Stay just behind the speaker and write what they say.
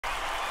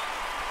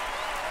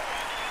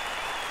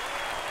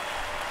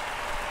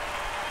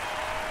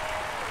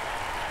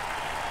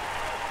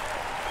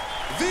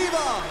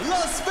Viva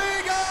Las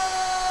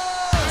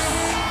Vegas!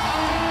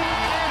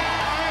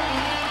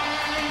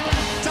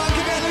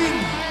 Danke Berlin!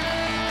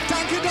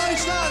 Danke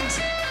Deutschland!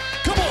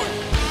 Come on!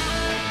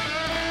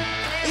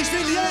 Ich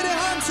will jede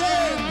Hand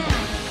sehen!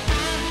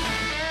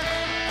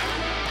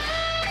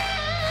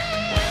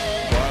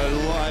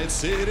 White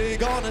City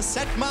gonna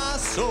set my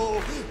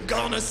soul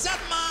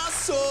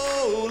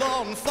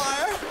on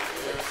fire.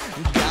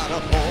 Got a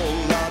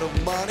whole lot of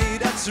money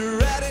that's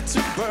ready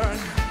to burn.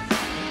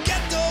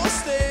 Get those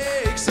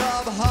stakes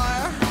up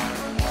higher.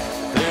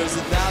 There's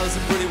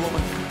 1,000 pretty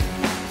women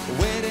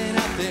waiting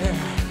out there,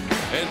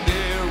 and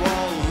they're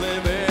all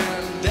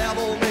living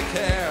devil may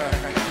care.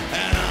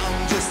 And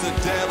I'm just a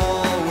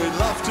devil with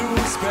love to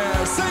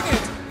spare. Sing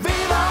it!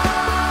 Viva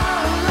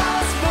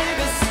Las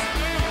Vegas!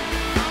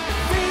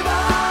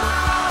 Viva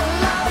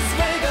Las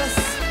Vegas!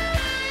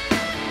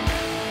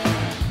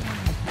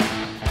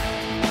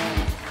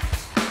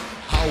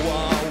 How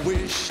I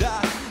wish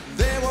that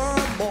there were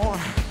more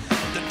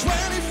than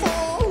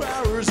 24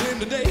 hours in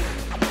the day.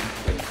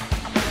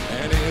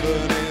 And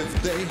even if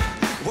they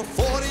were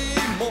 40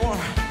 more,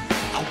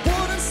 I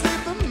wouldn't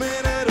slip a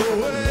minute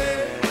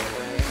away.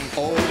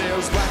 Oh,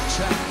 there's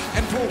blackjack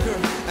and poker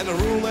and a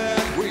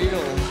roulette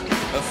wheel,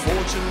 a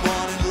fortune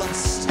won in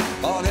lust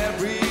on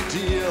every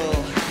deal.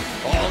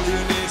 All you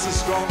need is a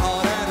strong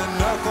heart and a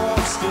nerve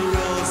of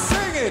steel.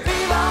 Sing it!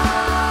 Viva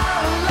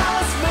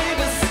Las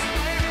Vegas!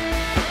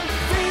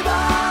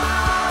 Viva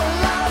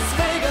Las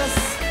Vegas!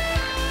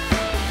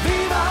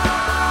 Viva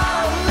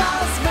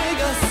Las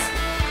Vegas!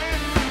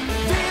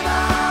 Viva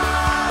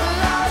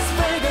Las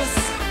Vegas!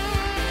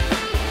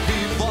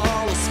 Viva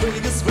Las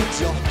Vegas with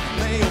your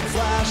neon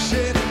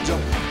flashing and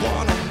your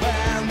one-on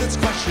band that's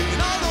crushing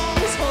all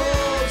those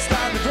hopes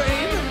down the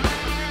drain.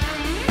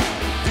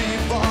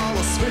 Viva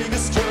Las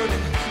Vegas,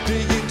 turning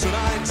day into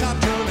night time,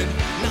 turning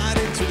night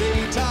into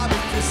daytime.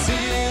 If you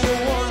see it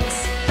once,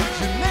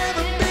 you'll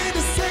never be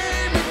the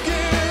same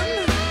again.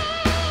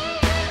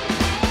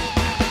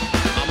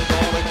 I'm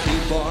gonna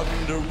keep on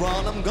the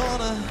run, I'm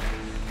gonna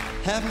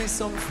have me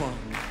some fun.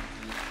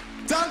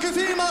 Danke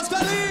vielmals,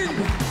 Berlin!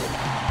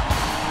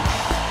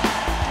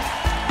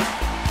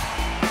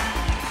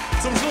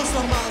 Zum Schluss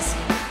nochmals,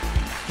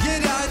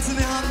 jede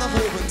einzelne Hand nach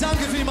oben.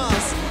 Danke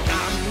vielmals.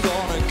 I'm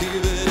gonna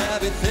give it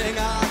everything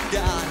I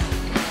got.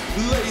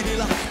 Lady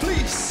luck,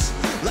 please,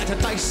 let the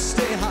dice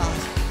stay hard.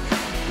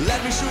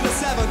 Let me shoot a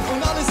 7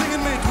 und alle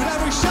singen mit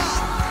every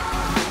shot.